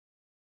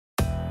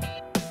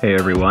Hey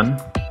everyone,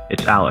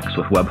 it's Alex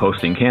with Web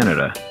Hosting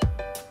Canada.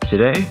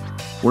 Today,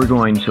 we're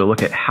going to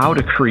look at how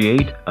to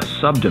create a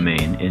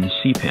subdomain in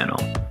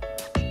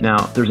cPanel. Now,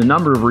 there's a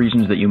number of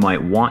reasons that you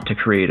might want to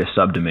create a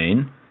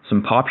subdomain.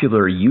 Some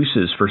popular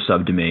uses for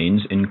subdomains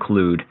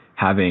include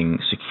having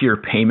secure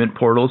payment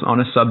portals on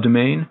a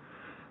subdomain,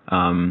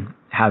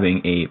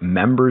 having a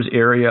members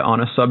area on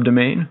a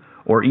subdomain,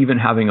 or even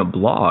having a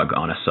blog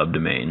on a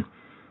subdomain.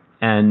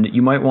 And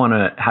you might want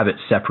to have it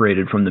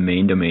separated from the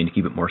main domain to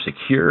keep it more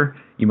secure.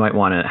 You might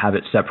want to have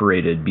it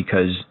separated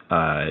because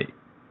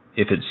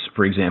if it's,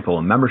 for example,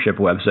 a membership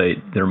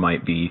website, there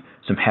might be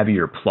some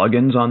heavier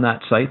plugins on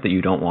that site that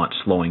you don't want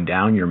slowing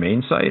down your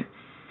main site.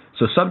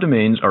 So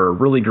subdomains are a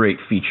really great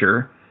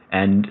feature,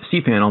 and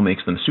cPanel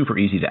makes them super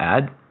easy to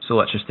add. So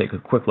let's just take a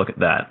quick look at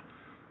that.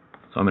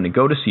 So I'm going to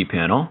go to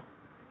cPanel,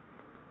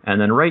 and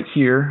then right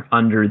here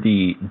under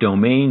the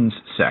Domains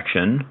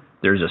section,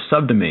 there's a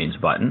Subdomains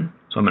button.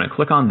 So I'm going to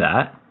click on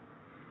that,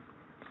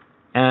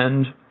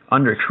 and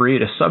under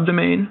Create a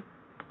Subdomain,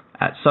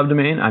 at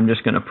Subdomain, I'm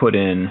just going to put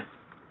in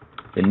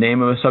the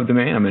name of a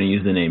subdomain. I'm going to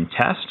use the name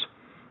Test,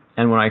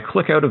 and when I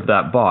click out of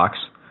that box,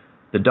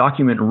 the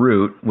document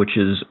root, which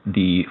is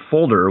the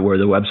folder where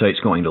the website's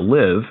going to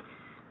live,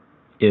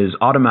 is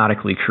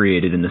automatically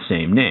created in the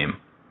same name.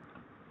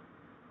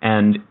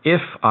 And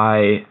if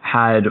I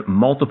had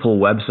multiple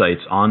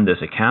websites on this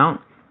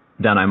account,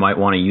 then I might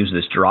want to use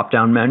this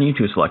drop-down menu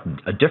to select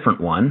a different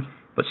one.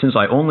 But since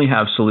I only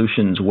have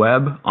Solutions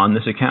Web on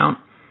this account,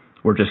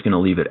 we're just going to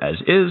leave it as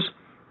is,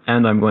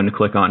 and I'm going to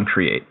click on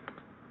Create.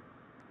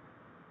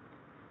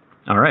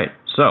 All right,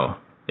 so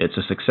it's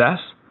a success.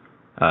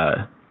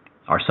 Our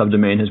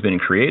subdomain has been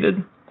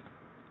created.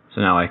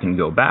 So now I can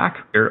go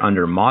back here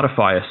under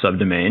Modify a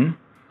Subdomain.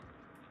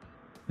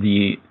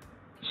 The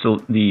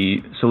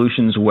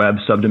Solutions Web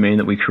subdomain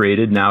that we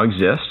created now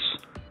exists,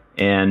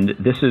 and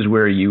this is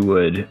where you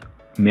would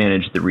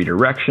manage the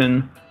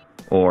redirection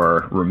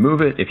or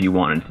remove it if you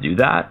wanted to do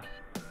that.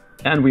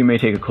 And we may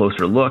take a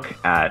closer look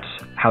at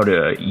how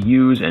to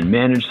use and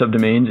manage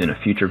subdomains in a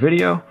future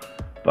video,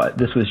 but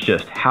this was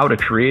just how to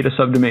create a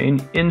subdomain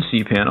in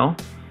cPanel.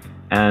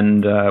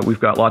 And we've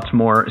got lots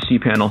more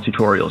cPanel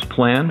tutorials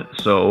planned,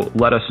 so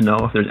let us know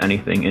if there's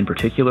anything in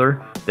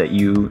particular that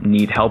you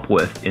need help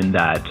with in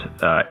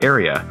that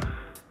area.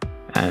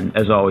 And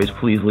as always,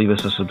 please leave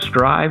us a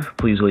subscribe,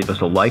 please leave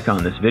us a like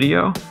on this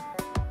video,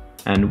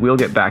 and we'll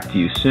get back to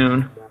you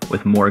soon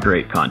with more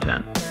great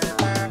content.